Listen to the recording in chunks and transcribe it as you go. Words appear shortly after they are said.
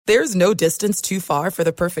There's no distance too far for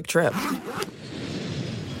the perfect trip.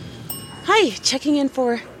 Hi, checking in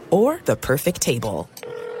for... Or the perfect table.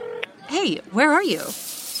 Hey, where are you?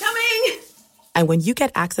 Coming! And when you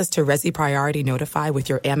get access to Resi Priority Notify with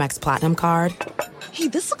your Amex Platinum card... Hey,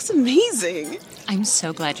 this looks amazing. I'm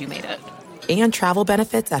so glad you made it. And travel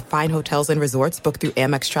benefits at fine hotels and resorts booked through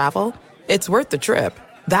Amex Travel, it's worth the trip.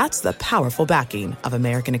 That's the powerful backing of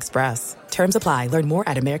American Express. Terms apply. Learn more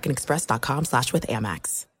at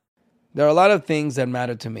americanexpress.com/withAmex. There are a lot of things that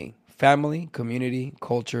matter to me. Family, community,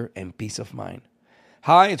 culture, and peace of mind.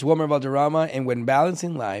 Hi, it's Wilmer Valderrama, and when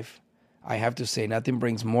balancing life, I have to say nothing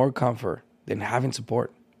brings more comfort than having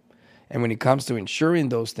support. And when it comes to ensuring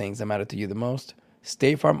those things that matter to you the most,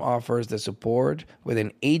 State Farm offers the support with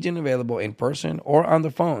an agent available in person or on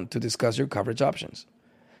the phone to discuss your coverage options.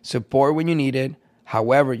 Support when you need it,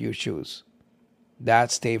 however you choose.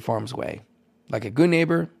 That's State Farm's way. Like a good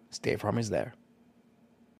neighbor, State Farm is there.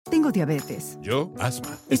 Tengo diabetes. Yo,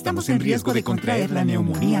 asma. Estamos en riesgo de contraer la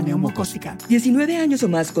neumonía neumocócica. 19 años o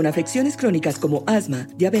más con afecciones crónicas como asma,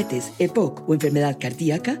 diabetes, EPOC o enfermedad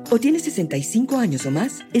cardíaca, o tienes 65 años o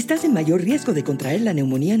más, estás en mayor riesgo de contraer la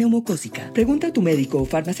neumonía neumocócica. Pregunta a tu médico o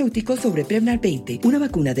farmacéutico sobre Prevnar 20, una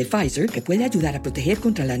vacuna de Pfizer que puede ayudar a proteger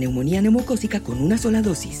contra la neumonía neumocócica con una sola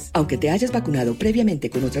dosis. Aunque te hayas vacunado previamente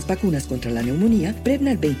con otras vacunas contra la neumonía,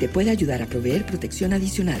 Prevnar 20 puede ayudar a proveer protección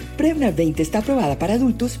adicional. Prevnar 20 está aprobada para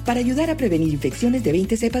adultos para ayudar a prevenir infecciones de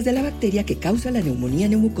 20 cepas de la bacteria que causa la neumonía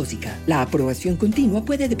neumocócica. La aprobación continua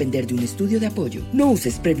puede depender de un estudio de apoyo. No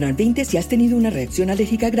uses Prevnar 20 si has tenido una reacción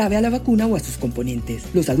alérgica grave a la vacuna o a sus componentes.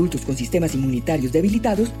 Los adultos con sistemas inmunitarios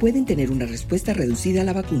debilitados pueden tener una respuesta reducida a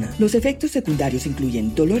la vacuna. Los efectos secundarios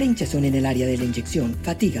incluyen dolor e hinchazón en el área de la inyección,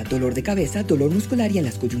 fatiga, dolor de cabeza, dolor muscular y en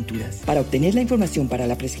las coyunturas. Para obtener la información para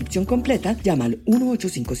la prescripción completa, llama al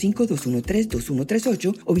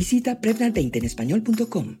 1-855-213-2138 o visita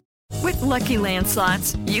Prevnar20enespañol.com. With Lucky Land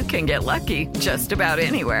Slots, you can get lucky just about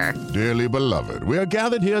anywhere. Dearly beloved, we are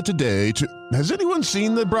gathered here today to... Has anyone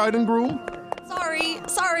seen the bride and groom?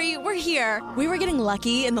 Sorry, we're here. We were getting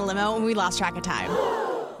lucky in the limo and we lost track of time.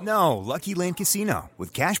 No, Lucky Land Casino,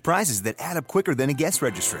 with cash prizes that add up quicker than a guest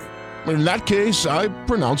registry. In that case, I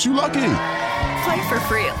pronounce you lucky. Play for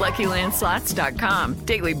free at LuckyLandSlots.com.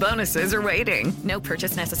 Daily bonuses are waiting. No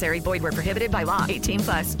purchase necessary. Void where prohibited by law.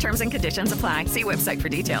 18+. Terms and conditions apply. See website for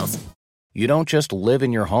details. You don't just live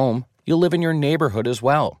in your home. You live in your neighborhood as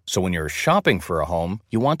well. So when you're shopping for a home,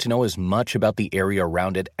 you want to know as much about the area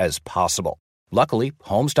around it as possible. Luckily,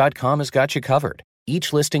 Homes.com has got you covered.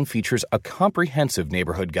 Each listing features a comprehensive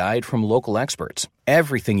neighborhood guide from local experts.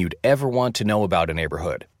 Everything you'd ever want to know about a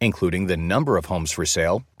neighborhood, including the number of homes for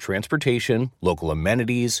sale, transportation, local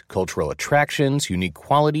amenities, cultural attractions, unique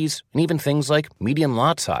qualities, and even things like median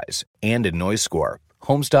lot size and a noise score.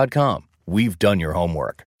 Homes.com. We've done your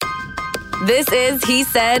homework. This is He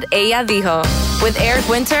Said, Ella Dijo, with Eric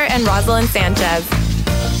Winter and Rosalind Sanchez.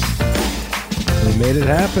 We made it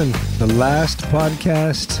happen. The last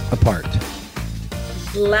podcast apart.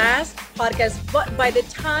 Last podcast, but by the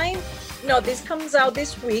time this comes out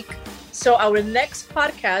this week, so our next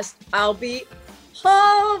podcast I'll be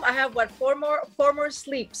home. I have four more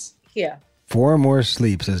sleeps here. 4 more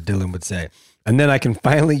sleeps, as Dylan would say, and then I can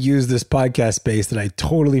finally use this podcast space that I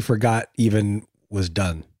totally forgot even was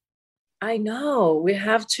done. I know, we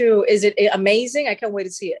have to. Is it amazing? I can't wait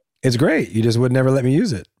to see it. It's great. You just would never let me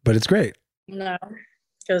use it, but it's great. No,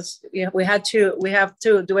 because we have to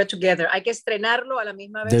do it together. Hay que estrenarlo a la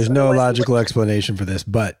misma vez. There's no logical explanation for this,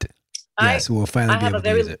 but yes, we'll finally be able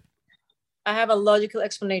to use it. I have a logical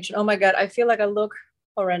explanation. Oh my God, I feel like I look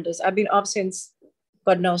horrendous. I've been up since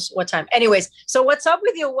God knows what time. Anyways, so what's up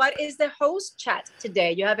with you? What is the host chat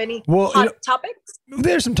today? You have any hot topics?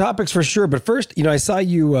 There's some topics for sure, but first, I saw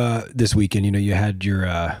you this weekend. You had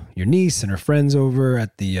your niece and her friends over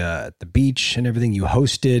at the beach and everything. You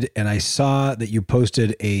hosted, and I saw that you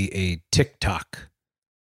posted a TikTok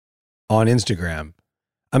on Instagram.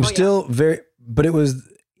 But it was,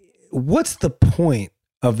 what's the point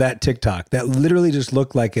of that TikTok? That literally just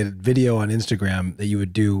looked like a video on Instagram that you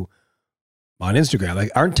would do on Instagram.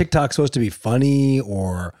 Like, aren't TikToks supposed to be funny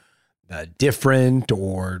or different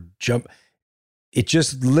or jump? It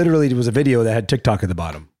just literally was a video that had TikTok at the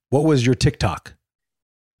bottom. What was your TikTok?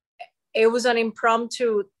 It was an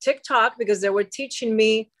impromptu TikTok because they were teaching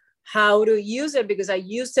me how to use it because I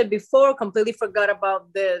used it before, completely forgot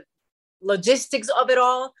about the logistics of it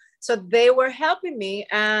all. So they were helping me,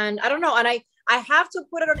 and I don't know. And I have to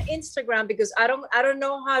put it on Instagram because I don't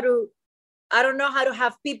know how to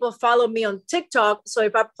have people follow me on TikTok. So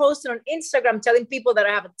if I post it on Instagram telling people that I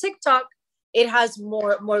have a TikTok, it has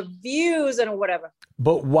more views and whatever.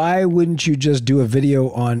 But why wouldn't you just do a video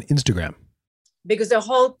on Instagram? Because the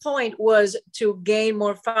whole point was to gain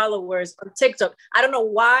more followers on TikTok. I don't know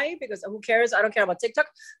why, because who cares? I don't care about TikTok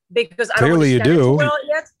because Clearly I don't understand you do. it too well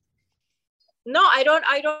yet. No, I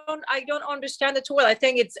don't understand it too well. I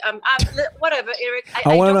think it's whatever, Eric.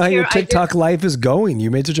 I want to know how your TikTok life is going.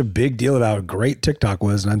 You made such a big deal about how great TikTok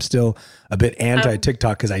was, and I'm still a bit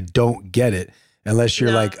anti-TikTok because I don't get it unless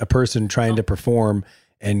you're like a person trying to perform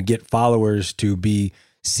and get followers to be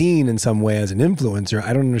seen in some way as an influencer.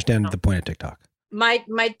 I don't understand the point of TikTok.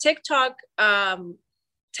 My TikTok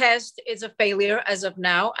test is a failure as of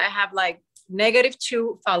now. I have like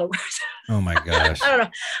 -2 followers. Oh my gosh. I don't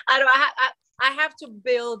know. I have to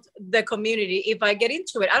build the community if I get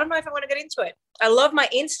into it. I don't know if I want to get into it. I love my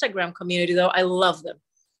Instagram community though. I love them.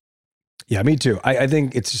 Yeah, me too. I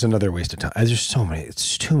think it's just another waste of time. There's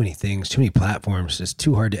it's too many things, too many platforms. It's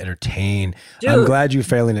too hard to entertain. Dude. I'm glad you're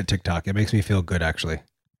failing at TikTok. It makes me feel good, actually.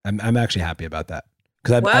 I'm actually happy about that.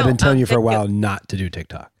 Because I've been telling you for a while not to do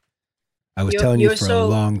TikTok. I was telling you for a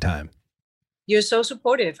long time. You're so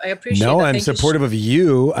supportive. I appreciate it. No, I'm supportive of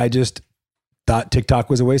you. I just thought TikTok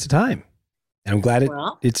was a waste of time. And I'm glad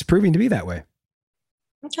it's proving to be that way.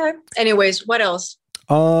 Okay. Anyways, what else?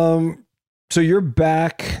 So you're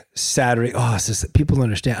back Saturday. Oh, people don't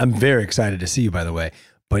understand. I'm very excited to see you, by the way.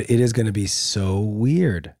 But it is going to be so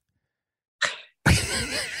weird.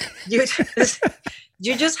 You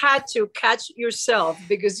just had to catch yourself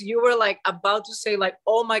because you were like about to say like,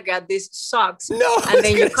 "Oh my God, this sucks." No, and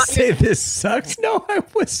then you say this sucks. No, I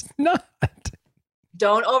was not.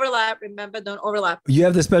 Don't overlap. Remember, don't overlap. You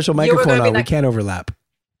have the special microphone on. We can't overlap.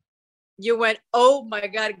 You went, "Oh my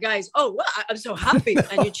God, guys! Oh, wow, I'm so happy!"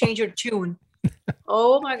 And you changed your tune.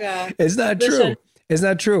 Oh my God! It's not true. It's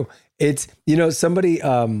not true. It's somebody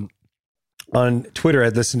on Twitter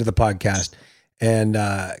had listened to the podcast and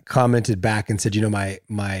commented back and said,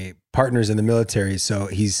 my partner's in the military, so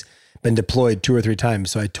he's been deployed 2 or 3 times.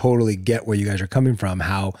 So I totally get where you guys are coming from.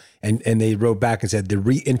 How and they wrote back and said the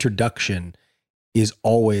reintroduction is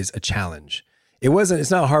always a challenge.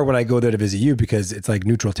 It's not hard when I go there to visit you because it's like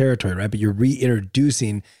neutral territory, right? But you're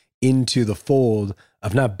reintroducing into the fold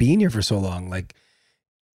of not being here for so long. Like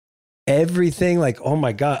everything, like, oh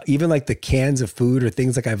my God, even like the cans of food or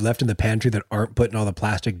things like I've left in the pantry that aren't put in all the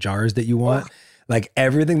plastic jars that you want. Like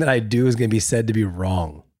everything that I do is going to be said to be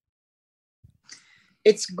wrong.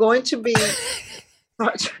 It's going to be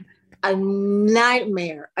a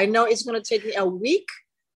nightmare. I know it's going to take me a week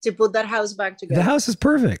to put that house back together. The house is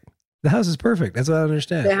perfect. The house is perfect. That's what I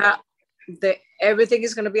understand. Everything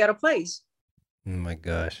is going to be out of place. Oh my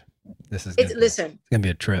gosh. Listen, it's going to be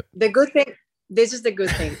a trip. The good thing, this is the good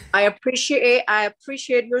thing. I appreciate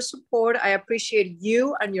your support. I appreciate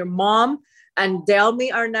you and your mom and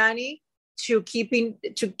Delmi, our nanny, to keep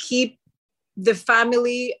the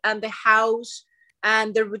family and the house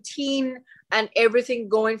and the routine and everything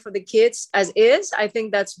going for the kids as is. I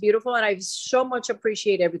think that's beautiful. And I so much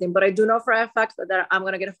appreciate everything. But I do know for a fact that I'm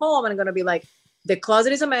going to get home and I'm going to be like, the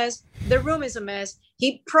closet is a mess. The room is a mess.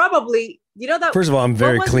 He probably, that. First of all, I'm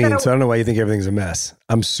very clean. So I don't know why you think everything's a mess.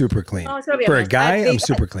 I'm super clean. For a guy, I'm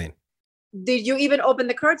super clean. Did you even open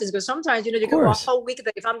the curtains? Because sometimes, you can go a whole week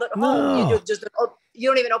that if I'm not home, you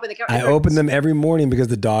don't even open the curtains. I open them every morning because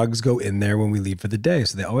the dogs go in there when we leave for the day.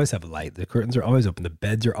 So they always have light. The curtains are always open. The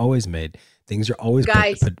beds are always made. Things are always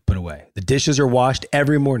put away. The dishes are washed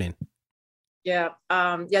every morning. Yeah.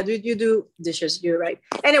 You do dishes. You're right.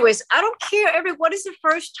 Anyways, I don't care. Eric, what is the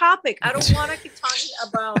first topic? I don't want to keep talking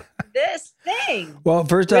about this thing. Well,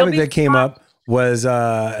 first topic that came up was,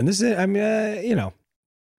 and this is,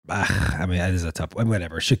 this is a tough one.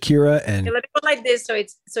 Whatever. Shakira and. Okay, let me put like this, so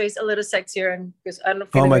it's a little sexier, and because I don't.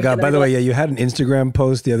 Oh my God! By the way, you had an Instagram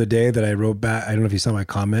post the other day that I wrote back. I don't know if you saw my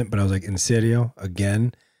comment, but I was like, "In serio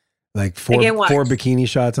again?" Like four bikini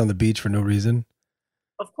shots on the beach for no reason.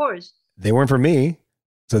 Of course. They weren't for me,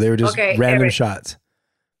 so they were just random shots.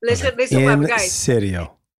 Listen, guys. In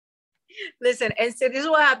serio. Listen, and so this is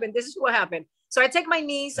what happened. So I take my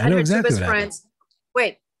niece and her 2 best friends.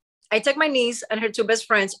 Wait. I take my niece and her 2 best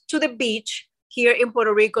friends to the beach here in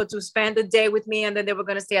Puerto Rico to spend the day with me. And then they were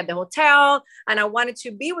going to stay at the hotel. And I wanted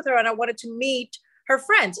to be with her and I wanted to meet her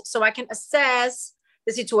friends so I can assess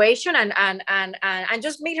the situation and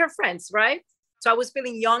just meet her friends, right? So I was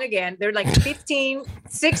feeling young again. They're like 15,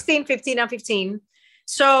 16, 15, and 15.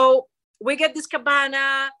 So we get this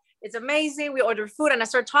cabana It's amazing. We ordered food and I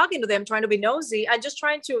started talking to them, trying to be nosy and just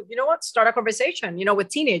trying to, start a conversation, with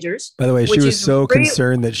teenagers. By the way, she was so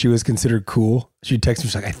concerned that she was considered cool. She texted me,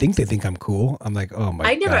 she's like, I think they think I'm cool. I'm like, oh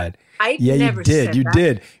my God. You did. You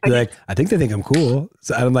did. You're like, I think they think I'm cool.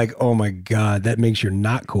 So I'm like, oh my God, that makes you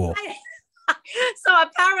not cool. So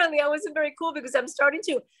apparently I wasn't very cool because I'm starting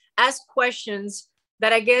to ask questions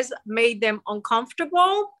that I guess made them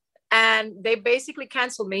uncomfortable. And they basically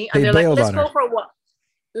canceled me. And they're like, let's go for a walk.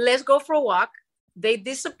 Let's go for a walk. They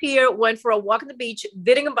disappeared, went for a walk on the beach,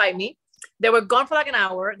 didn't invite me. They were gone for like an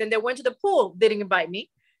hour. Then they went to the pool, didn't invite me.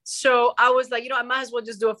 So I was like, I might as well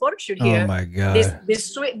just do a photo shoot here. Oh my God.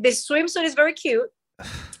 This swimsuit is very cute.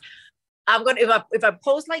 I'm gonna if I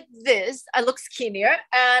post like this, I look skinnier,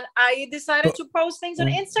 and I decided to post things on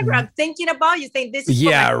Instagram, thinking about you. Think this is for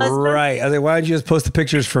my husband. Right. I was like, why don't you just post the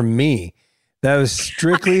pictures for me? That was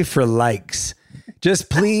strictly for likes. Just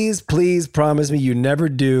please promise me you never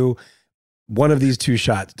do one of these two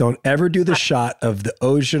shots. Don't ever do the shot of the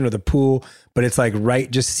ocean or the pool, but it's like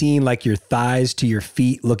just seeing like your thighs to your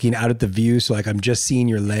feet looking out at the view. So like I'm just seeing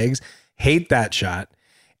your legs. Hate that shot.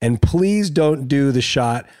 And please don't do the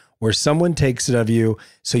shot where someone takes it of you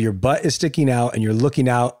so your butt is sticking out and you're looking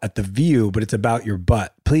out at the view, but it's about your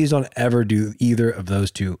butt. Please don't ever do either of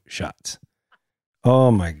those two shots.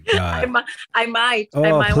 Oh my God. I might. Oh,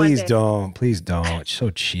 I might please don't. Please don't. It's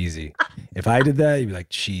so cheesy. If I did that, you'd be like,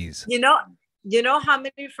 cheese. You know how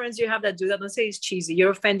many friends you have that do that? Don't say it's cheesy.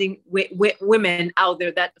 You're offending women out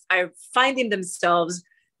there that are finding themselves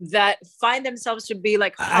to be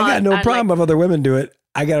like, I got no problem if other women do it.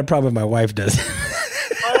 I got a problem if my wife does it.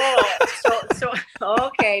 So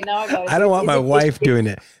okay. Now I don't want my wife doing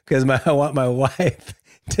it because I want my wife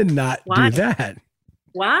to not do that.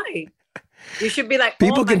 Why? You should be like,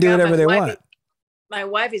 people can do whatever they want. My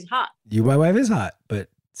wife is hot. My wife is hot, but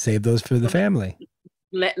save those for the family.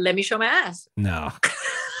 Let me show my ass. No,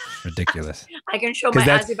 ridiculous. I can show my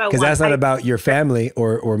ass if I want. Because that's not about your family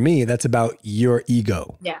or me. That's about your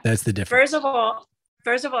ego. Yeah, that's the difference.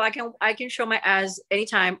 First of all, I can show my ass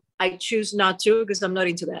anytime. I choose not to because I'm not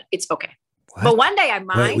into that. It's okay. What? But one day I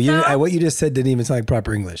might. What you just said didn't even sound like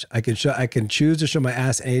proper English. I can choose to show my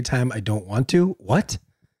ass anytime I don't want to. What?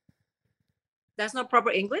 That's not proper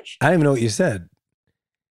English. I don't even know what you said.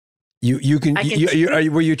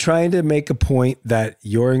 Were you trying to make a point that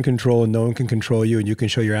you're in control and no one can control you and you can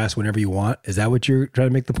show your ass whenever you want? Is that what you're trying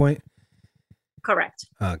to make the point? Correct.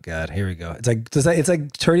 Oh God, here we go. It's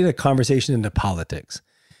like turning a conversation into politics.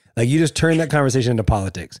 Like you just turned that conversation into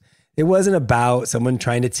politics. It wasn't about someone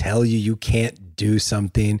trying to tell you can't do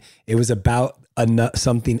something. It was about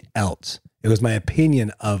something else. It was my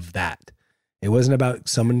opinion of that. It wasn't about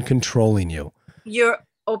someone controlling you. Your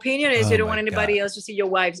opinion is you don't want anybody else to see your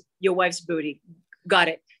wife's booty. Got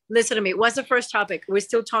it. Listen to me. What's the first topic? We're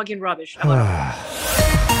still talking rubbish.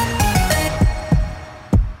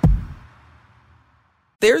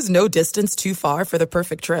 There's no distance too far for the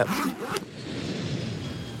perfect trip.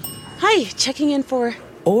 Hi, checking in for...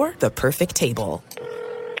 Or the perfect table.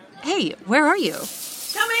 Hey, where are you?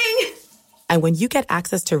 Coming! And when you get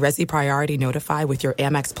access to Resi Priority Notify with your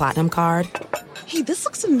Amex Platinum card... Hey, this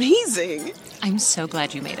looks amazing. I'm so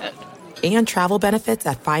glad you made it. And travel benefits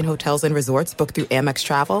at fine hotels and resorts booked through Amex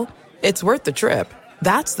Travel. It's worth the trip.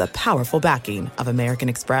 That's the powerful backing of American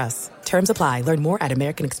Express. Terms apply. Learn more at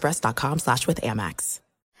americanexpress.com/withAmex.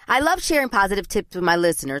 I love sharing positive tips with my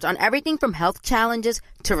listeners on everything from health challenges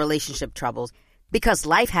to relationship troubles. Because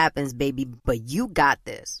life happens, baby, but you got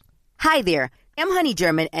this. Hi there, I'm Honey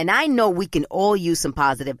German, and I know we can all use some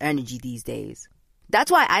positive energy these days.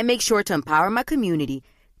 That's why I make sure to empower my community,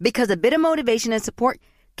 because a bit of motivation and support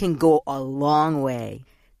can go a long way.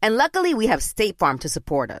 And luckily, we have State Farm to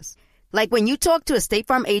support us. Like when you talk to a State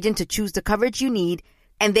Farm agent to choose the coverage you need,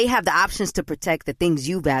 and they have the options to protect the things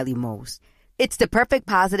you value most. It's the perfect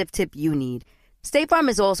positive tip you need. State Farm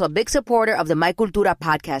is also a big supporter of the My Cultura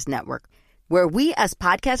podcast network, where we as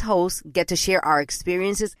podcast hosts get to share our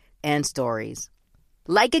experiences and stories.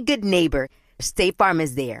 Like a good neighbor, State Farm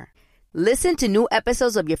is there. Listen to new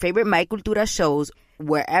episodes of your favorite My Cultura shows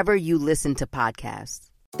wherever you listen to podcasts.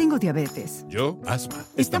 Tengo diabetes. Yo, asma.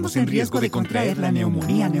 Estamos en riesgo de contraer la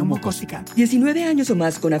neumonía neumocócica. 19 años o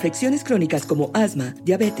más con afecciones crónicas como asma,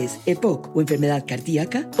 diabetes, EPOC o enfermedad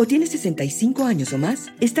cardíaca, o tienes 65 años o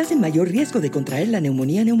más, estás en mayor riesgo de contraer la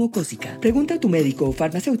neumonía neumocócica. Pregunta a tu médico o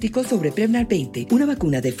farmacéutico sobre Prevnar 20, una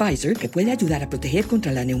vacuna de Pfizer que puede ayudar a proteger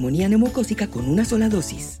contra la neumonía neumocócica con una sola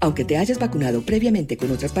dosis. Aunque te hayas vacunado previamente con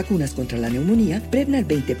otras vacunas contra la neumonía, Prevnar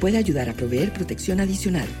 20 puede ayudar a proveer protección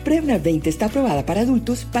adicional. Prevnar 20 está aprobada para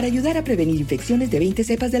adultos antibióticos para ayudar a prevenir infecciones de 20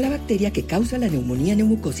 cepas de la bacteria que causa la neumonía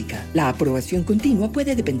neumocócica. La aprobación continua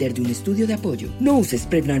puede depender de un estudio de apoyo. No uses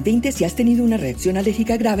Prevnar 20 si has tenido una reacción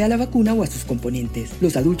alérgica grave a la vacuna o a sus componentes.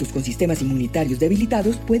 Los adultos con sistemas inmunitarios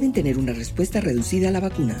debilitados pueden tener una respuesta reducida a la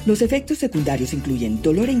vacuna. Los efectos secundarios incluyen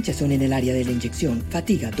dolor e hinchazón en el área de la inyección,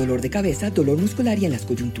 fatiga, dolor de cabeza, dolor muscular y en las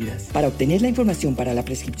coyunturas. Para obtener la información para la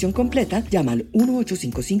prescripción completa, llama al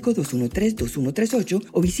 1-855-213-2138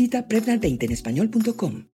 o visita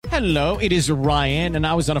Prevnar20enespañol.com. Hello, it is Ryan, and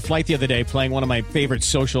I was on a flight the other day playing one of my favorite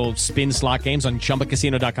social spin slot games on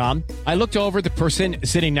ChumbaCasino.com. I looked over at the person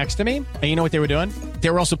sitting next to me, and you know what they were doing? They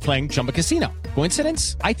were also playing Chumba Casino.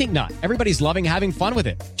 Coincidence? I think not. Everybody's loving having fun with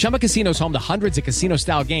it. Chumba Casino is home to hundreds of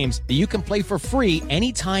casino-style games that you can play for free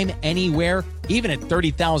anytime, anywhere, even at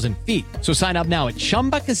 30,000 feet. So sign up now at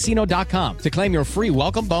ChumbaCasino.com to claim your free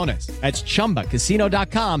welcome bonus. That's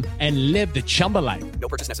ChumbaCasino.com and live the Chumba life. No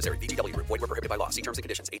purchase necessary. VGW. Void were prohibited by law. See terms and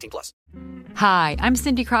conditions. 18+. Hi, I'm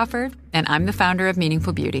Cindy Crawford, and I'm the founder of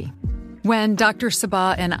Meaningful Beauty. When Dr.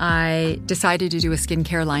 Sabah and I decided to do a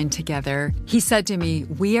skincare line together, he said to me,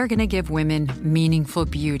 we are going to give women meaningful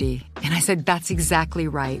beauty. And I said, that's exactly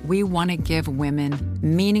right. We want to give women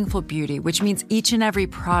meaningful beauty, which means each and every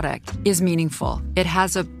product is meaningful. It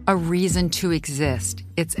has a reason to exist.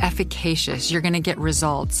 It's efficacious. You're going to get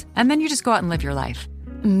results. And then you just go out and live your life.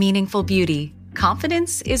 Meaningful Beauty.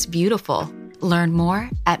 Confidence is beautiful. Learn more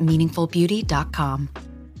at meaningfulbeauty.com.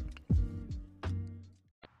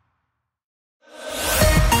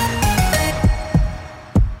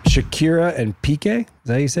 Shakira and Piqué, is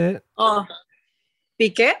that how you say it? Oh,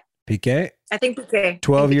 Piqué? Piqué? I think Piqué.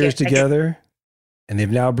 12 years together, and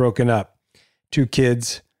they've now broken up. 2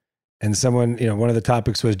 kids, and someone, one of the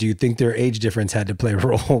topics was, do you think their age difference had to play a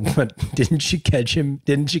role? But didn't she catch him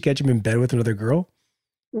in bed with another girl?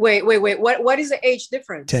 Wait. What is the age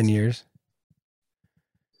difference? 10 years.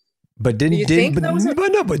 But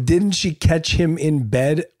didn't she catch him in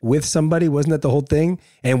bed with somebody? Wasn't that the whole thing?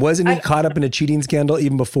 And wasn't he caught up in a cheating scandal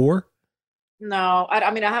even before? No, I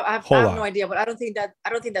have no idea, but I don't think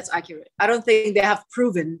that's accurate. I don't think they have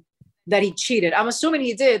proven that he cheated. I'm assuming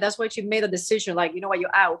he did. That's why she made a decision. Like, you know what,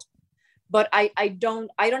 you're out. But I don't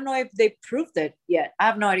know if they proved it yet. I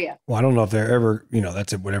have no idea. Well, I don't know if they're ever,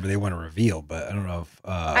 that's whatever they want to reveal. But I don't know if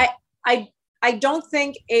I don't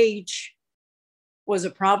think age was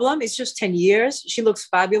a problem. It's just 10 years. She looks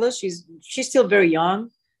fabulous. She's still very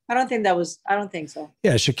young. I don't think so.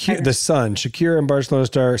 Yeah, Shakira and Barcelona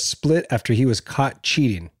star split after he was caught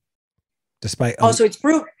cheating. Despite so it's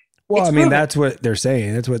proven. Well, I mean, that's what they're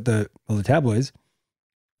saying. That's what the tabloids.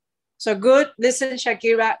 So good. Listen,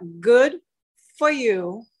 Shakira, good for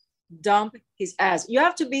you. Dump his ass. You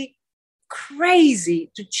have to be crazy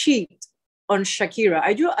to cheat on Shakira.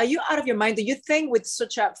 Are you out of your mind? Do you think with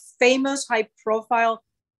such a famous, high-profile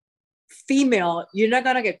female, you're not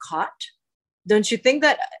gonna get caught? Don't you think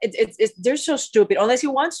that they're so stupid? Unless he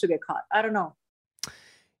wants to get caught. I don't know.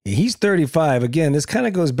 He's 35. Again, this kind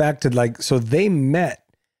of goes back to so they met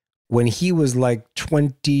when he was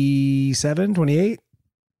 27, 28.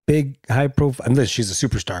 Big, high profile. Unless she's a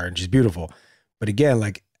superstar and she's beautiful. But again,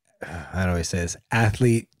 I always say this,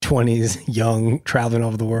 athlete, 20s, young, traveling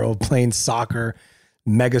over the world, playing soccer,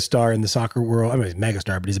 megastar in the soccer world. I mean, he's a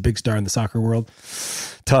megastar, but he's a big star in the soccer world.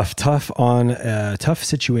 Tough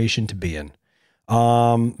situation to be in.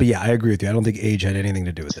 But yeah, I agree with you. I don't think age had anything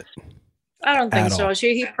to do with it. I don't think so.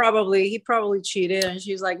 He probably cheated, and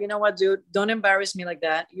she's like, you know what, dude, don't embarrass me like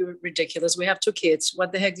that. You're ridiculous. We have 2 kids.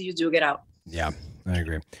 What the heck do you do? Get out. Yeah, I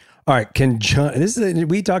agree. All right,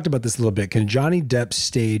 we talked about this a little bit. Can Johnny Depp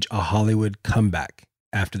stage a Hollywood comeback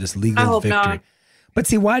after this legal victory? Not. But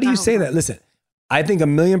see, why do you say that? Listen, I think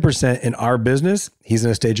 1,000,000% in our business, he's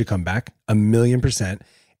going to stage a comeback, 1,000,000%.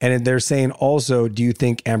 And they're saying also, do you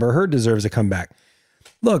think Amber Heard deserves a comeback?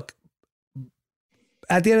 Look,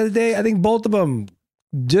 at the end of the day, I think both of them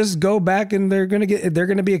just go back and they're going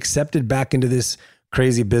to be accepted back into this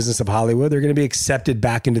crazy business of Hollywood. They're going to be accepted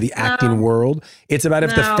back into the acting world. It's about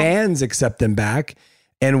if the fans accept them back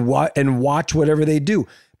and watch whatever they do.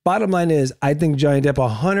 Bottom line is, I think Johnny Depp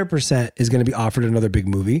 100% is going to be offered another big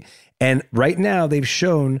movie. And right now they've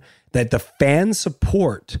shown that the fan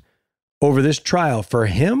support over this trial for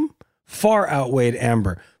him far outweighed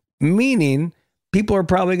Amber, meaning people are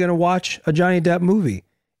probably going to watch a Johnny Depp movie.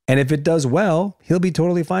 And if it does well, he'll be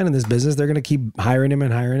totally fine in this business. They're going to keep hiring him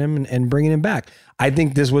and bringing him back. I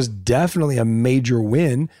think this was definitely a major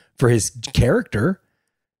win for his character.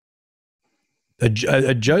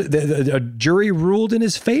 A jury ruled in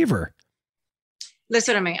his favor.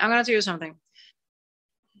 Listen to me. I'm going to tell you something.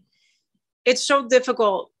 It's so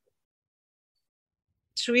difficult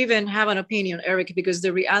to even have an opinion, Eric, because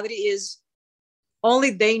the reality is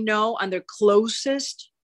only they know, and their closest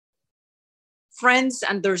friends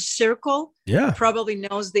and their circle probably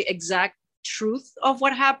knows the exact truth of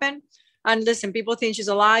what happened. And listen, people think she's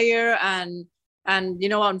a liar, and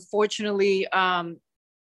unfortunately,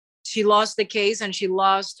 she lost the case, and she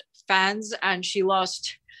lost fans, and she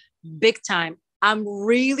lost big time. I'm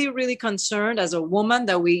really, really concerned as a woman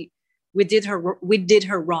that we did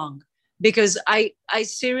her wrong, because I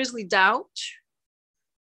seriously doubt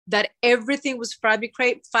that everything was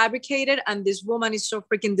fabricated, and this woman is so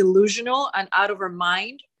freaking delusional and out of her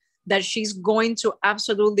mind that she's going to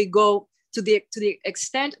absolutely go to the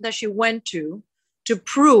extent that she went to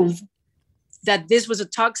prove that this was a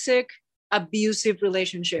toxic, abusive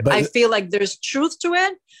relationship. But I feel like there's truth to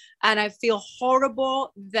it, and I feel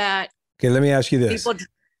horrible that. Okay, let me ask you this. People,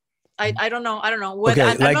 I don't know. Okay,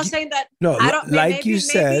 I'm not saying that. No, like you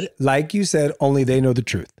said, only they know the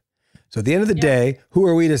truth. So at the end of the day, who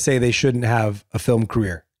are we to say they shouldn't have a film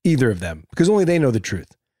career? Either of them, because only they know the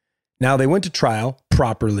truth. Now they went to trial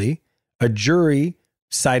properly. A jury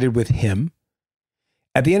sided with him.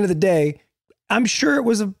 At the end of the day, I'm sure it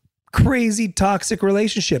was a crazy toxic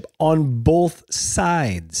relationship on both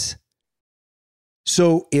sides.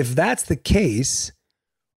 So if that's the case,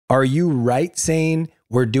 are you right saying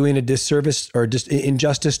we're doing a disservice or just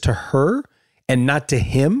injustice to her and not to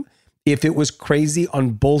him? If it was crazy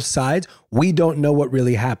on both sides, we don't know what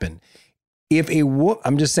really happened.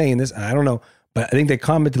 I'm just saying this, I don't know, but I think they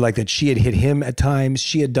commented like that she had hit him at times.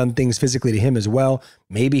 She had done things physically to him as well.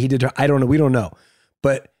 Maybe he did her. I don't know. We don't know.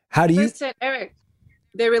 But how do you... Listen, Eric,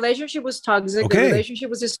 the relationship was toxic. Okay. The relationship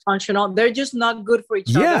was dysfunctional. They're just not good for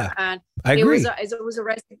each other. And I agree.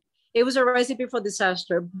 It was a recipe for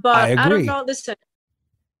disaster. But I don't know. Listen,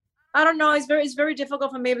 I don't know. It's very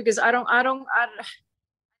difficult for me because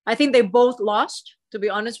I think they both lost, to be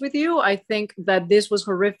honest with you. I think that this was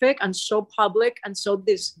horrific and so public and so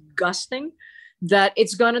disgusting that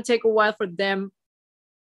it's going to take a while for them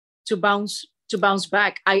to bounce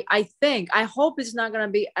back. I hope it's not going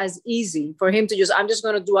to be as easy for him to I'm just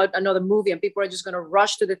going to do another movie and people are just going to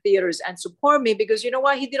rush to the theaters and support me, because you know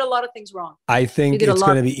what? He did a lot of things wrong. I think it's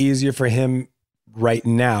going to be easier for him right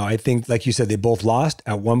now. I think, like you said, they both lost.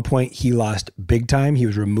 At one point, he lost big time. He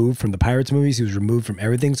was removed from the Pirates movies. He was removed from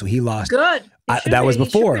everything. So he lost. Good. That was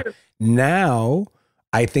before. Now,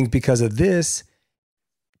 I think because of this,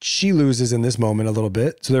 she loses in this moment a little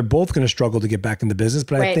bit. So they're both going to struggle to get back in the business,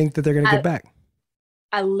 but I think that they're going to get back.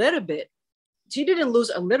 A little bit. She didn't lose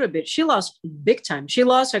a little bit. She lost big time. She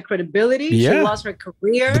lost her credibility. Yeah. She lost her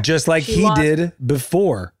career. Just like he did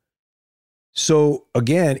before. So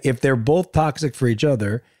again, if they're both toxic for each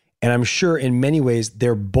other, and I'm sure in many ways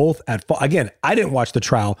they're both at fault. Again, I didn't watch the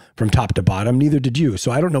trial from top to bottom, neither did you.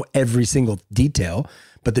 So I don't know every single detail,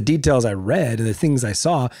 but the details I read and the things I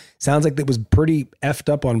saw sounds like it was pretty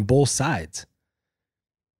effed up on both sides.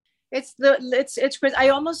 It's crazy.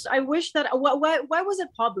 I wish that why was it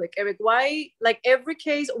public, Eric? Why, like every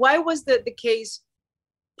case, why was the case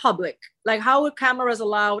public? Like, how were cameras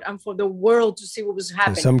allowed and for the world to see what was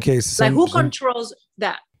happening? In some cases, like who controls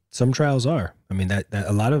that? Some trials are. I mean, that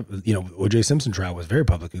a lot of, O.J. Simpson trial was very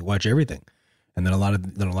public. We watch everything, and then a lot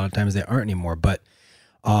of times they aren't anymore. But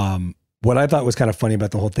what I thought was kind of funny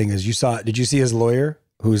about the whole thing is did you see his lawyer,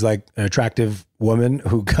 who's like an attractive woman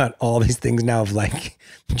who got all these things now of like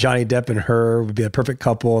Johnny Depp and her would be a perfect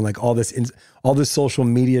couple, and like all this social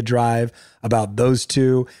media drive about those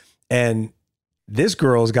two. And this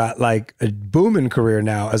girl's got like a booming career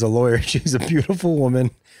now as a lawyer. She's a beautiful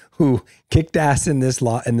woman who kicked ass in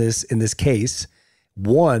this case,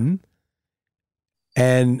 won.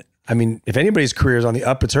 And I mean, if anybody's career is on the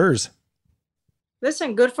up, it's hers.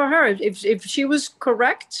 Listen, good for her. If she was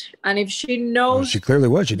correct, and if she knows, well, she clearly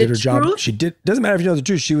was. She did her job. Doesn't matter if you know the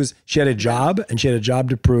truth. She had a job, and she had a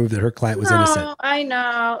job to prove that her client was innocent. I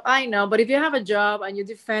know. But if you have a job and you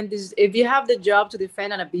defend this, if you have the job to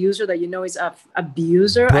defend an abuser that you know is an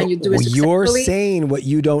abuser, and you do it successfully, you're saying what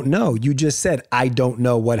you don't know. You just said, I don't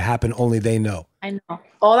know what happened. Only they know. I know.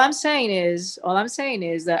 All I'm saying is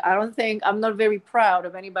that I'm not very proud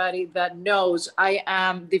of anybody that knows I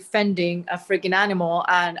am defending a freaking animal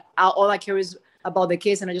and all I care is about the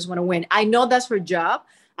case and I just want to win. I know that's her job,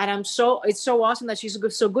 and it's so awesome that she's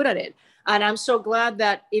so good at it. And I'm so glad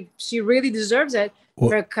that if she really deserves it,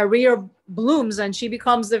 her career blooms and she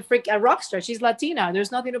becomes a rock star. She's Latina.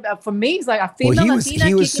 There's nothing about, for me, it's like a female Latina.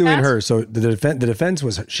 He was suing her. So the defense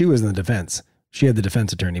was, she was in the defense. She had the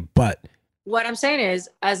defense attorney, but what I'm saying is,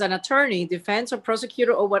 as an attorney, defense or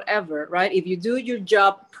prosecutor or whatever, right? If you do your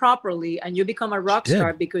job properly and you become a rock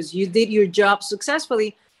star because you did your job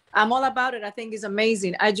successfully, I'm all about it. I think it's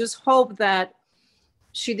amazing. I just hope that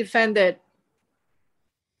she defended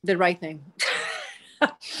the right thing.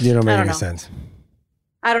 You don't make any sense.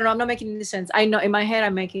 I don't know. I'm not making any sense. I know in my head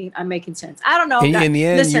I'm making sense. I don't know. In the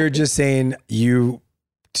end, you're just saying you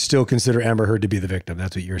still consider Amber Heard to be the victim.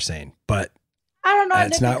 That's what you're saying. But I don't know.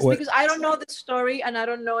 That's not what, because I don't know the story and I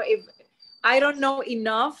don't know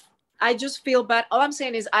enough. I just feel bad. All I'm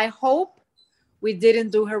saying is I hope we didn't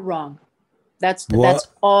do her wrong. That's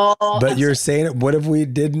all. But you're saying, what if we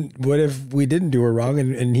didn't do her wrong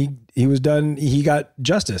and he was done, he got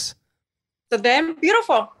justice? So then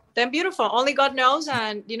beautiful. Only God knows.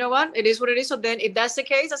 And you know what? It is what it is. So then if that's the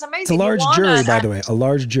case, that's amazing. It's a large jury, by the way. A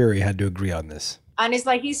large jury had to agree on this. And it's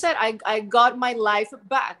like he said, I got my life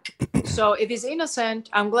back. So if he's innocent,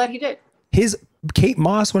 I'm glad he did. Kate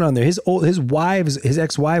Moss went on there. His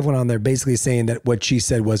ex-wife went on there basically saying that what she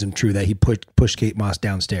said wasn't true, that he pushed Kate Moss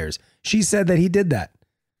downstairs. She said that he did that.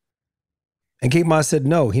 And Kate Moss said,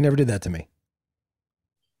 no, he never did that to me.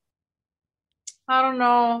 I don't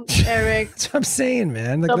know, Eric. That's what I'm saying,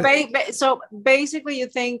 man. So basically you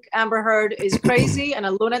think Amber Heard is crazy and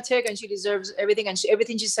a lunatic and she deserves everything and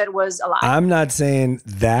everything she said was a lie. I'm not saying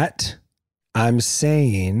that. I'm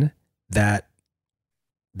saying that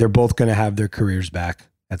they're both going to have their careers back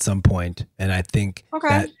at some point. And I think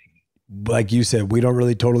that, like you said, we don't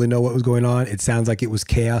really totally know what was going on. It sounds like it was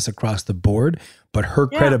chaos across the board, but her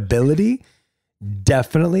credibility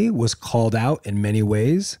definitely was called out in many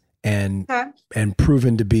ways and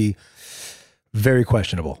proven to be very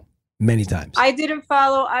questionable many times. I didn't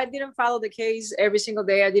follow the case every single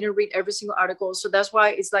day. I didn't read every single article. So that's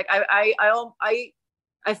why it's like, I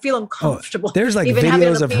feel uncomfortable. There's like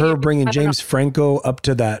videos of her bringing James Franco up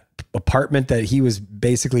to that apartment that he was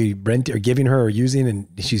basically renting or giving her or using, and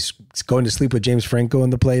she's going to sleep with James Franco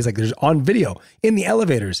in the place. Like there's on video in the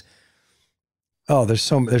elevators. Oh, there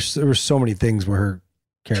were so many things where her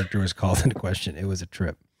character was called into question. It was a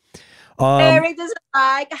trip. Eric doesn't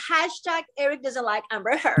like Eric doesn't like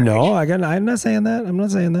Amber Heard. No, I'm not saying that. I'm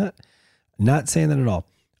not saying that. Not saying that at all.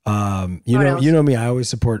 You know me, I always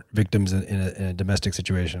support victims in a domestic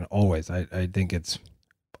situation. Always. I think it's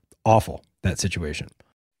awful, that situation.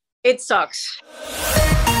 It sucks.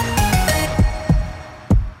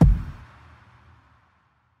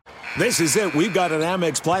 This is it. We've got an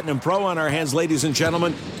Amex Platinum Pro on our hands, ladies and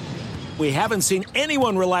gentlemen. We haven't seen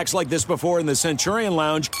anyone relax like this before in the Centurion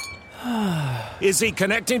Lounge. Is he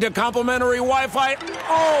connecting to complimentary Wi-Fi?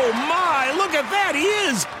 Oh my, look at that, he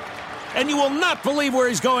is! And you will not believe where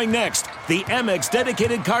he's going next. The Amex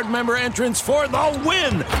dedicated card member entrance for the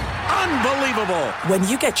win. Unbelievable. When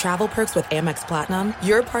you get travel perks with Amex Platinum,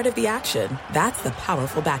 you're part of the action. That's the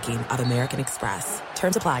powerful backing of American Express.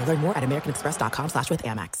 Terms apply. Learn more at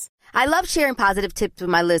americanexpress.com/withAmex. I love sharing positive tips with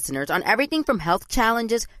my listeners on everything from health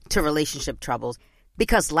challenges to relationship troubles.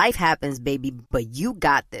 Because life happens, baby, but you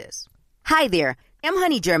got this. Hi there, I'm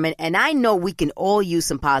Honey German, and I know we can all use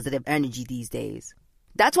some positive energy these days.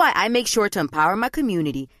 That's why I make sure to empower my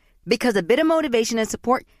community, because a bit of motivation and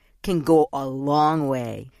support can go a long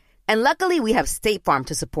way. And luckily, we have State Farm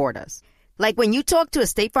to support us. Like when you talk to a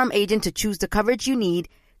State Farm agent to choose the coverage you need,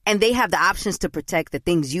 and they have the options to protect the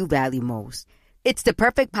things you value most. It's the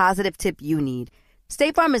perfect positive tip you need.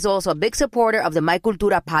 State Farm is also a big supporter of the My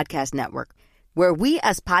Cultura podcast network, where we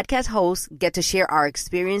as podcast hosts get to share our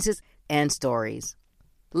experiences and stories.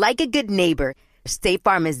 Like a good neighbor, State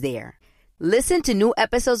Farm is there. Listen to new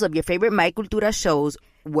episodes of your favorite My Cultura shows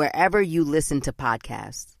wherever you listen to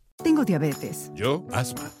podcasts. Tengo diabetes. Yo,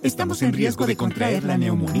 asma. Estamos en riesgo de contraer la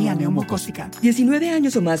neumonía neumocócica. 19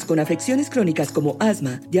 años o más con afecciones crónicas como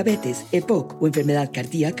asma, diabetes, EPOC o enfermedad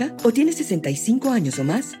cardíaca, o tienes 65 años o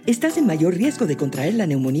más, estás en mayor riesgo de contraer la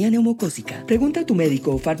neumonía neumocócica. Pregunta a tu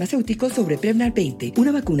médico o farmacéutico sobre Prevnar 20,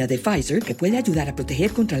 una vacuna de Pfizer que puede ayudar a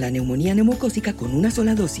proteger contra la neumonía neumocócica con una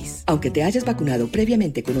sola dosis. Aunque te hayas vacunado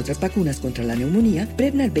previamente con otras vacunas contra la neumonía,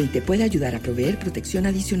 Prevnar 20 puede ayudar a proveer protección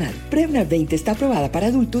adicional. Prevnar 20 está aprobada para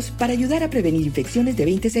adultos para ayudar a prevenir infecciones de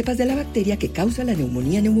 20 cepas de la bacteria que causa la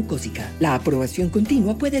neumonía neumocócica. La aprobación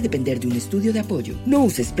continua puede depender de un estudio de apoyo. No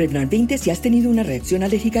uses Prevnar 20 si has tenido una reacción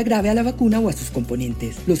alérgica grave a la vacuna o a sus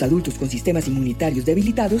componentes. Los adultos con sistemas inmunitarios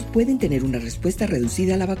debilitados pueden tener una respuesta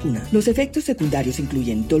reducida a la vacuna. Los efectos secundarios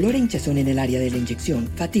incluyen dolor e hinchazón en el área de la inyección,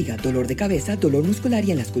 fatiga, dolor de cabeza, dolor muscular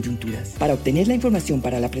y en las coyunturas. Para obtener la información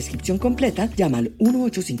para la prescripción completa, llama al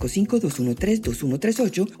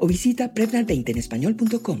 1-855-213-2138 o visita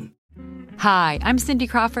Prevnar20enespañol.com. Hi, I'm Cindy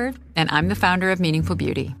Crawford, and I'm the founder of Meaningful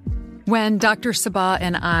Beauty. When Dr. Sabah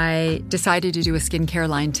and I decided to do a skincare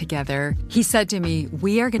line together, he said to me,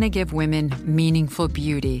 we are going to give women meaningful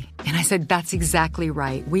beauty. And I said, that's exactly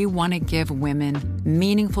right. We want to give women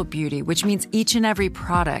meaningful beauty, which means each and every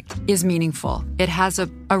product is meaningful. It has a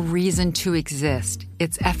reason to exist.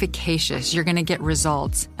 It's efficacious. You're going to get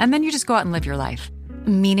results. And then you just go out and live your life.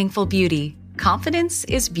 Meaningful Beauty. Confidence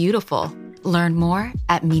is beautiful. Learn more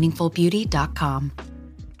at meaningfulbeauty.com.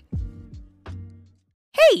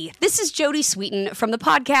 Hey, this is Jodie Sweetin from the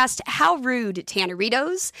podcast How Rude,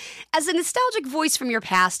 Tanneritos. As a nostalgic voice from your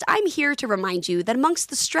past, I'm here to remind you that amongst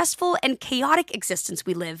the stressful and chaotic existence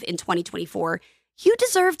we live in 2024, you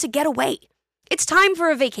deserve to get away. It's time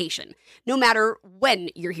for a vacation, no matter when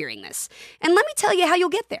you're hearing this. And let me tell you how you'll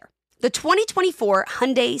get there. The 2024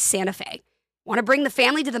 Hyundai Santa Fe. Want to bring the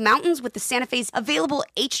family to the mountains with the Santa Fe's available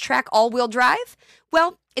H-Track all-wheel drive?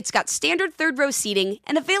 Well, it's got standard third-row seating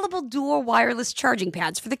and available dual wireless charging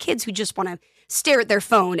pads for the kids who just want to stare at their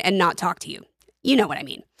phone and not talk to you. You know what I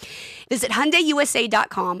mean. Visit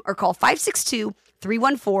HyundaiUSA.com or call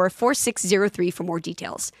 562-314-4603 for more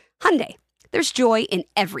details. Hyundai, there's joy in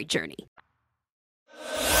every journey.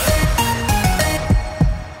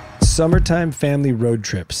 Summertime family road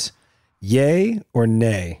trips. Yay or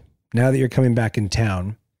nay? Now that you're coming back in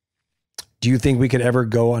town, do you think we could ever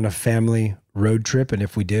go on a family road trip? And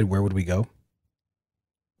if we did, where would we go?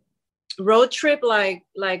 Road trip, like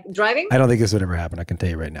driving? I don't think this would ever happen. I can tell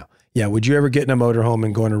you right now. Yeah. Would you ever get in a motorhome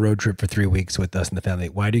and go on a road trip for 3 weeks with us and the family?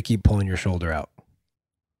 Why do you keep pulling your shoulder out?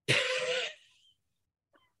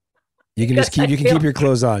 You can just keep your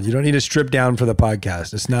clothes on. You don't need to strip down for the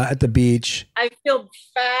podcast. It's not at the beach. I feel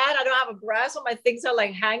fat. I don't have a bra, so my things are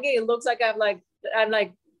like hanging. It looks like I'm like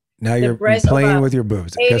now you're playing with your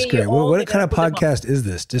boobs. That's great. What kind of podcast is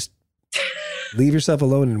this? Just leave yourself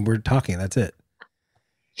alone and we're talking. That's it.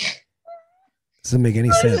 Doesn't make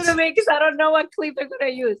any sense. Because I don't know what clip I'm going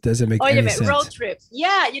to use. Doesn't make any sense. Road trips.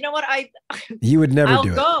 Yeah, you know what? You would never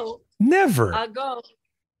do it. I'll go. Never. I'll go.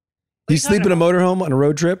 You sleep in a motorhome on a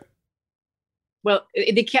road trip? Well,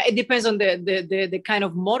 it depends on the kind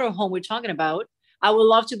of motorhome we're talking about. I would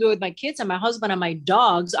love to do it with my kids and my husband and my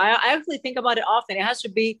dogs. I actually think about it often. It has to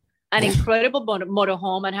be an incredible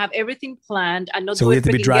motorhome and have everything planned. And not so we have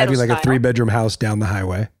to be driving like a 3-bedroom house down the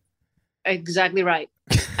highway. Exactly right.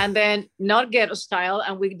 And then not ghetto style.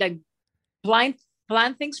 And we like plan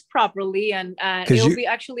things properly. And it'll be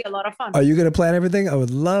actually a lot of fun. Are you going to plan everything? I would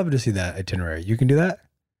love to see that itinerary. You can do that?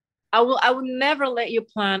 I will never let you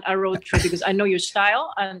plan a road trip because I know your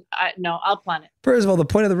style and I'll plan it. First of all, the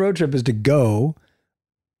point of the road trip is to go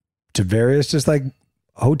to various just like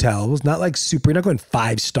hotels, not like you're not going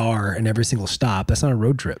 5-star in every single stop. That's not a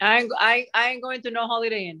road trip. I ain't going to no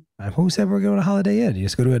Holiday Inn. Who said we're going to Holiday Inn? You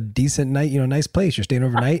just go to a decent night, nice place. You're staying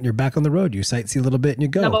overnight and you're back on the road. You sightsee a little bit and you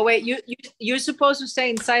go. No, but wait, you're supposed to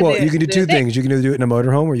stay inside. Well, you can do two things. You can either do it in a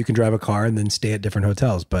motorhome or you can drive a car and then stay at different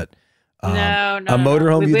hotels. But no. A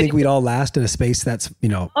motorhome, you think we'd all last in a space that's,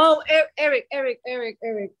 Oh, Eric.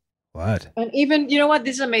 What? And even, you know what?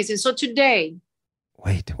 This is amazing. So today.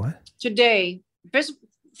 Wait, what? Today.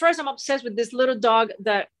 First, I'm obsessed with this little dog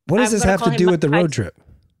that. What does this have to do with the road trip?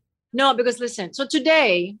 No, because listen. So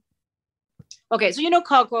today. Okay, so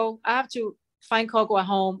Coco. I have to find Coco at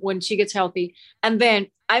home when she gets healthy. And then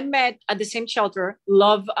I met at the same shelter,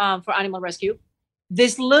 Love for Animal Rescue,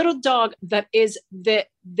 this little dog that is the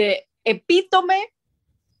epitome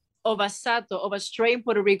of a Sato, of a stray in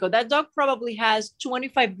Puerto Rico. That dog probably has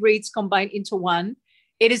 25 breeds combined into one.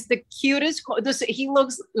 It is the cutest. He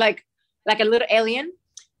looks like a little alien,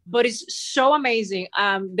 but it's so amazing.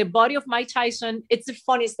 The body of Mike Tyson, it's the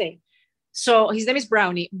funniest thing. So his name is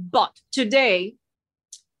Brownie. But today,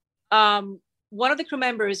 one of the crew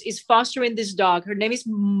members is fostering this dog. Her name is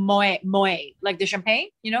Moet, like the champagne.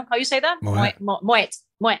 You know how you say that? Moet.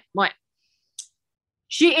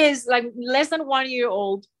 She is like less than 1 year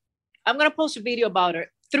old. I'm going to post a video about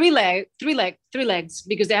her. Three legs,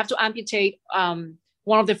 because they have to amputate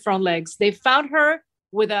one of the front legs. They found her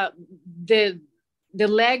with the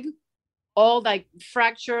leg all like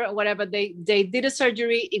fracture or whatever. They did a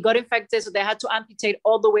surgery. It got infected, so they had to amputate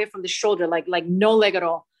all the way from the shoulder, like no leg at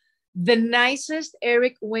all. The nicest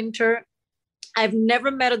Eric Winter. I've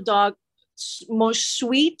never met a dog more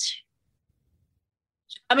sweet.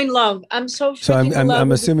 I'm in love. I'm so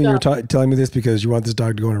I'm assuming you're telling me this because you want this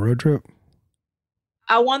dog to go on a road trip?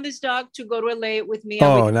 I want this dog to go to LA with me.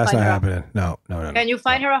 Oh, that's not happening. No. Can you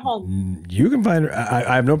find her a home? You can find her.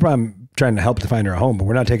 I have no problem trying to help to find her a home, but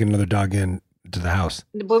we're not taking another dog in to the house.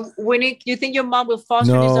 But you think your mom will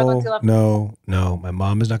foster this dog until No. My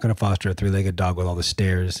mom is not going to foster a 3-legged dog with all the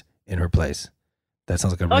stairs in her place. That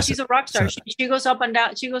sounds like a. Oh, she's a rock star. She goes up and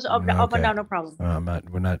down. She goes up and down, no problem.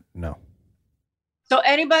 No. So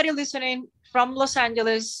anybody listening from Los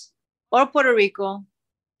Angeles or Puerto Rico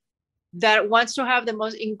that wants to have the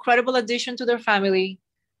most incredible addition to their family,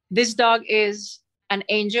 this dog is an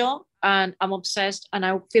angel, and I'm obsessed, and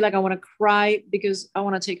I feel like I want to cry because I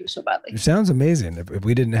want to take her so badly. It sounds amazing. If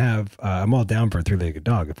we didn't have, I'm all down for a 3-legged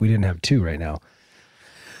dog. If we didn't have 2 right now,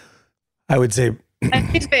 I would say.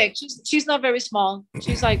 And she's big. She's not very small.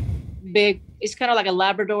 She's like big. It's kind of like a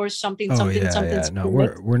Labrador, something. No,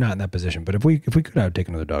 we're not in that position. But if we could, I would take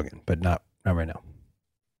another dog in, but not right now.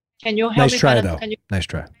 Can you help nice me? Try though. Nice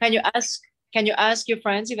try. Can you ask your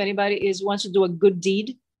friends if anybody wants to do a good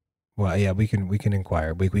deed? Well, yeah, we can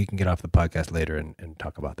inquire. We can get off the podcast later and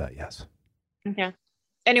talk about that. Yes. Okay.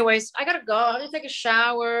 Anyways, I gotta go. I have to take a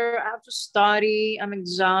shower. I have to study. I'm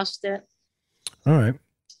exhausted. All right.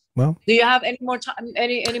 Well, do you have any more time?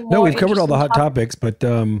 Any more? No, we've covered all the hot topics, but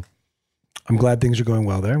I'm glad things are going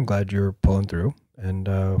well there. I'm glad you're pulling through, and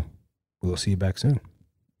we'll see you back soon.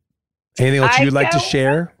 Anything else you'd like to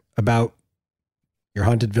share about your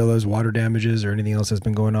haunted villas, water damages, or anything else that's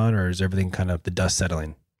been going on, or is everything kind of the dust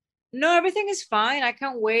settling? No, everything is fine. I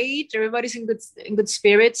can't wait. Everybody's in good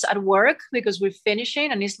spirits at work because we're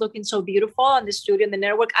finishing, and it's looking so beautiful on the studio and the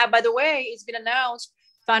network. By the way, it's been announced.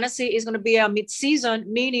 Fantasy is going to be a mid-season,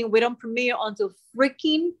 meaning we don't premiere until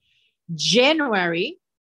freaking January,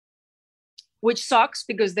 which sucks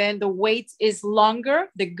because then the wait is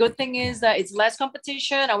longer. The good thing is that it's less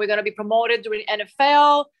competition, and we're going to be promoted during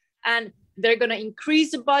NFL, and they're going to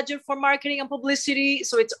increase the budget for marketing and publicity.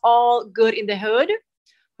 So it's all good in the hood.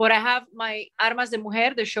 But I have my Armas de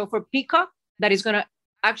Mujer, the show for Peacock, that is going to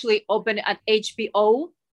actually open at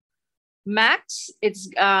HBO Max. It's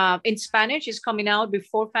in Spanish. It's coming out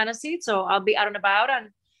before Fantasy, so I'll be out and about.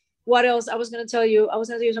 And what else? I was gonna tell you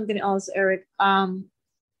something else, Eric.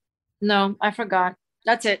 No, I forgot.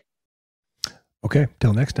 That's it. Okay,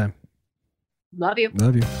 till next time. Love you.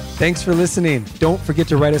 Thanks for listening. Don't forget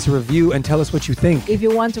to write us a review and tell us what you think. If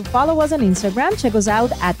you want to follow us on Instagram, check us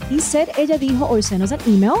out at He Said Ella Dijo, or send us an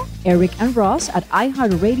email,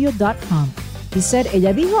 ericandross@iheartradio.com. He Said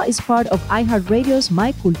Ella Dijo is part of iHeartRadio's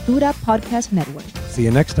My Cultura podcast network. See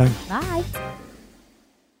you next time. Bye.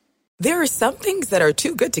 There are some things that are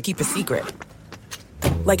too good to keep a secret.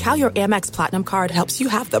 Like how your Amex Platinum card helps you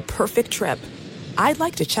have the perfect trip. I'd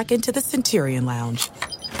like to check into the Centurion Lounge.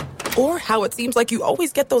 Or how it seems like you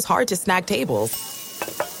always get those hard-to-snag tables.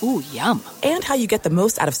 Ooh, yum. And how you get the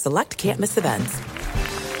most out of select can't-miss events.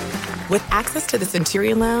 With access to the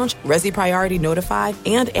Centurion Lounge, Resi Priority Notified,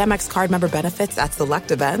 and Amex card member benefits at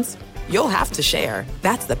select events, you'll have to share.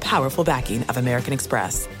 That's the powerful backing of American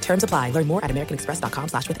Express. Terms apply. Learn more at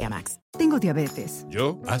americanexpress.com/withAmex. Tengo diabetes.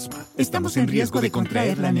 Yo, asma. Estamos en riesgo de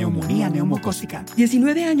contraer la neumonía neumocócica.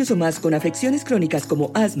 19 años o más con afecciones crónicas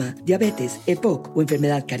como asma, diabetes, EPOC o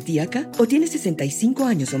enfermedad cardíaca, o tienes 65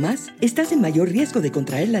 años o más, estás en mayor riesgo de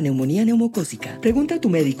contraer la neumonía neumocócica. Pregunta a tu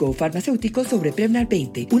médico o farmacéutico sobre Prevnar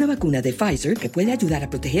 20, una vacuna de Pfizer que puede ayudar a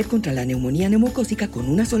proteger contra la neumonía neumocócica con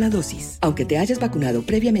una sola dosis. Aunque te hayas vacunado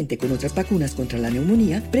previamente con otras vacunas contra la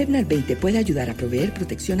neumonía, Prevnar 20 puede ayudar a proveer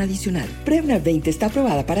protección adicional. Prevnar 20 está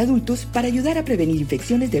aprobada para adultos para ayudar a prevenir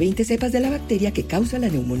infecciones de 20 cepas de la bacteria que causa la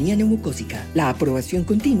neumonía neumocócica. La aprobación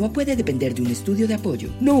continua puede depender de un estudio de apoyo.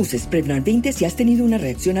 No uses Prevnar 20 si has tenido una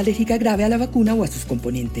reacción alérgica grave a la vacuna o a sus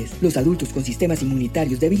componentes. Los adultos con sistemas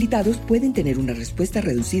inmunitarios debilitados pueden tener una respuesta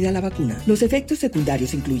reducida a la vacuna. Los efectos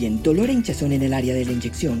secundarios incluyen dolor e hinchazón en el área de la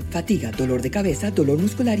inyección, fatiga, dolor de cabeza, dolor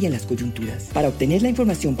muscular y en las coyunturas. Para obtener la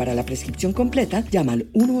información para la prescripción completa, llama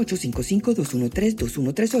al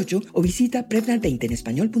 1-855-213-2138 o visita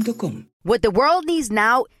Prevnar20enespañol.com. What the world needs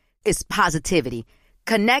now is positivity.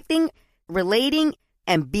 Connecting, relating,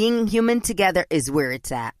 and being human together is where it's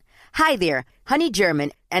at. Hi there, Honey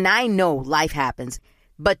German, and I know life happens,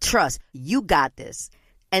 but trust, you got this.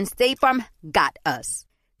 And State Farm got us.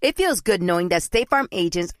 It feels good knowing that State Farm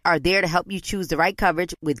agents are there to help you choose the right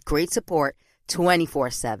coverage with great support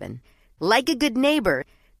 24/7. Like a good neighbor,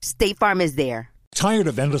 State Farm is there. Tired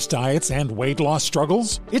of endless diets and weight loss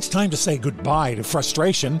struggles? It's time to say goodbye to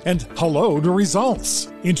frustration and hello to results.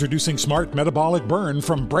 Introducing Smart Metabolic Burn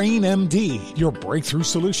from Brain MD, your breakthrough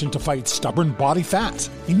solution to fight stubborn body fat.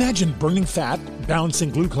 Imagine burning fat,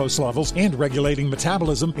 balancing glucose levels, and regulating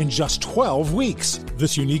metabolism in just 12 weeks.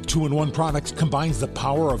 This unique 2-in-1 product combines the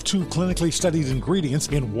power of 2 clinically studied ingredients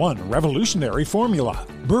in one revolutionary formula.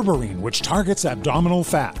 berberine, which targets abdominal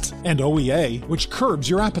fat, and OEA, which curbs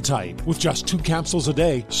your appetite. With just 2 capsules a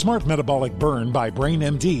day, Smart Metabolic Burn by Brain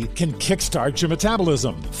MD can kickstart your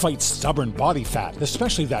metabolism, fight stubborn body fat,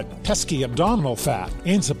 especially that pesky abdominal fat,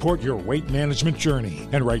 and support your weight management journey.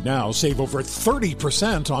 And right now, save over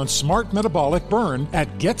 30% on Smart Metabolic Burn at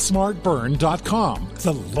GetSmartBurn.com.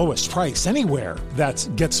 The lowest price anywhere. That's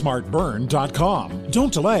GetSmartBurn.com.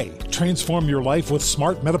 Don't delay. Transform your life with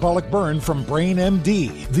Smart Metabolic Burn from Brain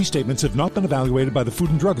MD. These statements have not been evaluated by the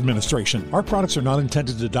Food and Drug Administration. Our products are not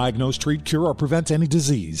intended to diagnose, treat, cure, or prevent any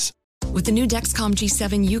disease. With the new Dexcom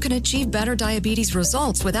G7, you can achieve better diabetes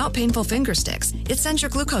results without painful finger sticks. It sends your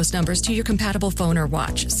glucose numbers to your compatible phone or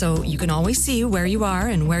watch, so you can always see where you are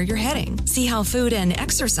and where you're heading. See how food and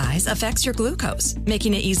exercise affects your glucose,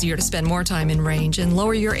 making it easier to spend more time in range and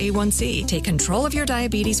lower your A1C. Take control of your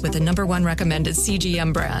diabetes with the #1 recommended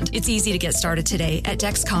CGM brand. It's easy to get started today at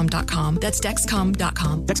Dexcom.com. That's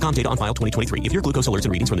Dexcom.com. Dexcom data on file 2023. If your glucose alerts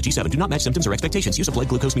and readings from the G7 do not match symptoms or expectations, use a blood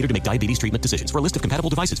glucose meter to make diabetes treatment decisions. For a list of compatible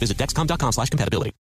devices, visit Dexcom.com/compatibility.